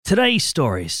Today's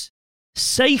stories.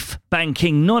 Safe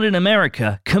Banking Not in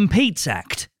America Competes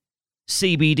Act.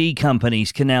 CBD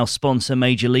companies can now sponsor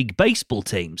Major League Baseball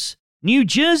teams. New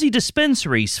Jersey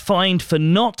dispensaries fined for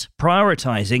not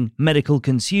prioritizing medical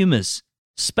consumers.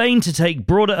 Spain to take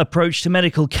broader approach to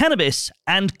medical cannabis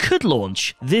and could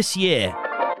launch this year.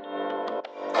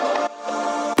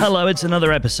 Hello, it's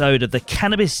another episode of the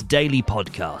Cannabis Daily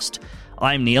Podcast.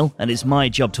 I'm Neil, and it's my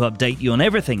job to update you on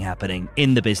everything happening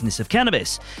in the business of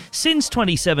cannabis. Since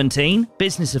 2017,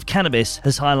 Business of Cannabis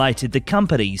has highlighted the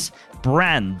companies,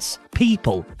 brands,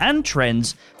 people, and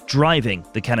trends driving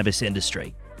the cannabis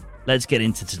industry. Let's get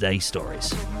into today's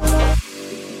stories.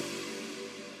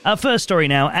 Our first story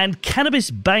now, and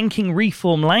cannabis banking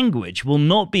reform language will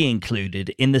not be included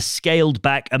in the Scaled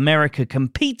Back America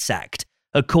Competes Act,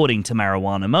 according to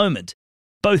Marijuana Moment.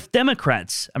 Both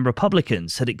Democrats and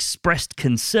Republicans had expressed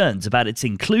concerns about its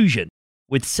inclusion,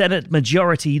 with Senate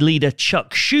Majority Leader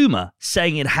Chuck Schumer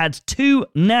saying it had too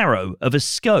narrow of a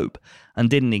scope and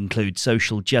didn't include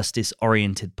social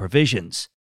justice-oriented provisions.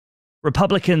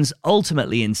 Republicans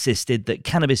ultimately insisted that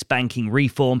cannabis banking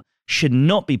reform should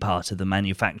not be part of the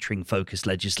manufacturing-focused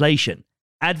legislation.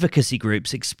 Advocacy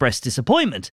groups expressed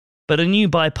disappointment, but a new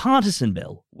bipartisan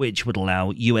bill, which would allow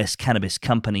US cannabis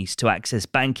companies to access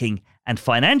banking and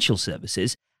financial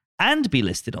services and be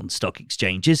listed on stock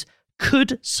exchanges,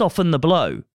 could soften the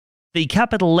blow. The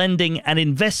Capital Lending and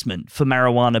Investment for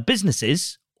Marijuana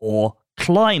Businesses, or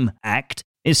CLIMB Act,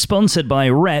 is sponsored by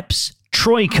Reps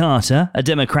Troy Carter, a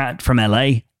Democrat from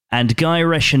LA, and Guy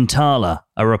Reschenthaler,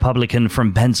 a Republican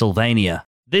from Pennsylvania.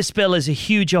 This bill is a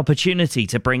huge opportunity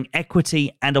to bring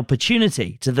equity and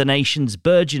opportunity to the nation's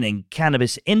burgeoning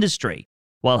cannabis industry,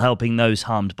 while helping those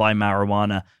harmed by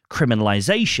marijuana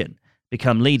criminalization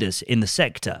become leaders in the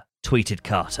sector, tweeted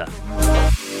Carter.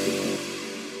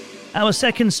 Our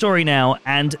second story now,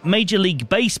 and Major League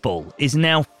Baseball is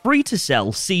now free to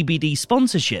sell CBD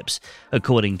sponsorships,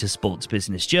 according to Sports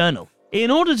Business Journal.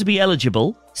 In order to be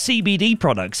eligible, CBD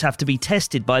products have to be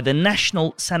tested by the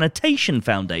National Sanitation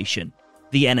Foundation,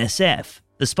 the NSF.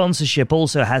 The sponsorship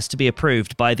also has to be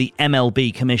approved by the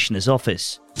MLB Commissioner's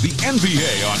Office. The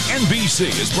NBA on NBC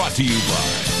is brought to you by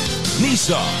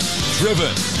Nissan,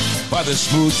 driven by the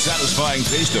smooth, satisfying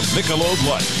taste of Michelob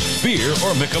Light, beer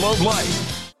or Michelob Light.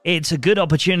 It's a good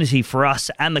opportunity for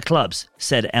us and the clubs,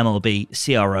 said MLB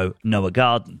CRO Noah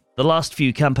Garden. The last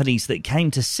few companies that came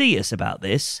to see us about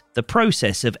this, the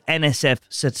process of NSF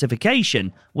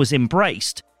certification was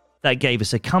embraced. That gave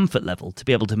us a comfort level to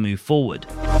be able to move forward.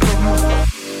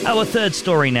 Our third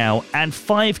story now, and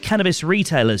 5 cannabis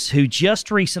retailers who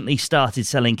just recently started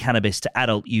selling cannabis to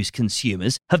adult use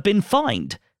consumers have been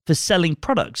fined for selling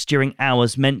products during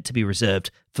hours meant to be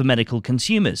reserved for medical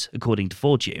consumers, according to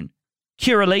Fortune.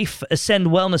 Curaleaf, Ascend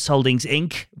Wellness Holdings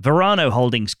Inc., Verano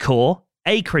Holdings Corp.,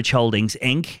 Acreage Holdings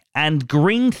Inc., and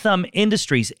Green Thumb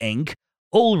Industries Inc.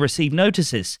 all received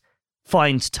notices.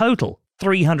 Fines total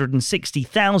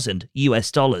 $360,000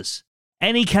 US.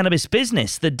 Any cannabis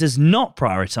business that does not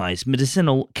prioritize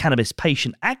medicinal cannabis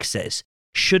patient access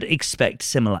should expect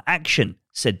similar action,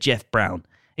 said Jeff Brown,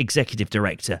 Executive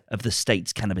Director of the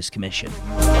state's Cannabis Commission.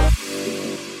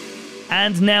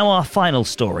 And now our final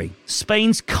story.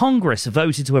 Spain's Congress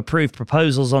voted to approve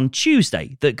proposals on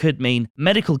Tuesday that could mean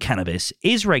medical cannabis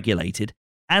is regulated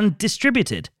and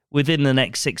distributed within the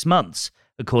next 6 months,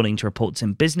 according to reports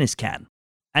in Business Can.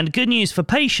 And good news for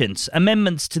patients,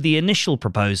 amendments to the initial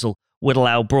proposal would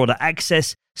allow broader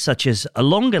access, such as a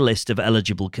longer list of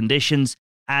eligible conditions,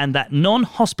 and that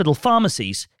non-hospital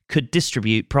pharmacies could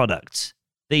distribute products.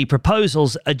 The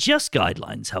proposals adjust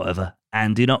guidelines, however,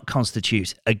 and do not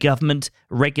constitute a government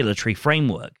regulatory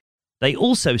framework. They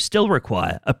also still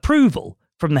require approval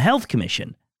from the Health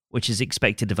Commission, which is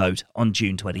expected to vote on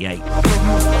June 28.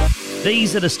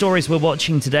 These are the stories we're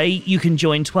watching today. You can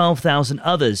join 12,000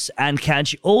 others and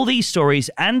catch all these stories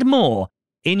and more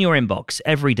in your inbox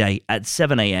every day at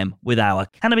 7 a.m. with our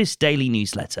Cannabis Daily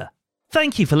newsletter.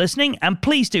 Thank you for listening, and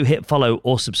please do hit follow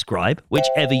or subscribe,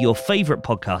 whichever your favorite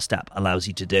podcast app allows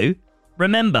you to do.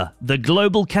 Remember, the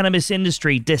global cannabis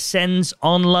industry descends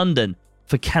on London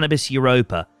for Cannabis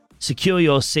Europa. Secure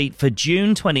your seat for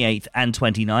June 28th and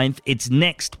 29th. It's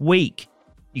next week.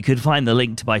 You can find the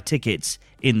link to buy tickets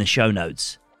in the show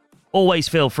notes. Always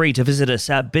feel free to visit us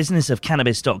at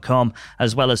businessofcannabis.com,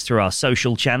 as well as through our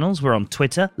social channels. We're on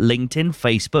Twitter, LinkedIn,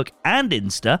 Facebook, and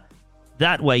Insta.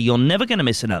 That way, you're never going to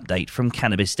miss an update from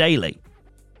Cannabis Daily.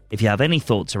 If you have any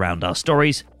thoughts around our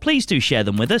stories, please do share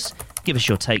them with us. Give us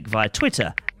your take via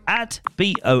Twitter at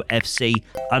BOFC_media,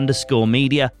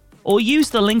 or use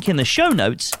the link in the show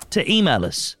notes to email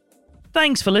us.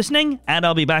 Thanks for listening, and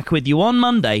I'll be back with you on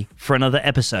Monday for another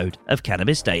episode of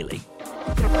Cannabis Daily.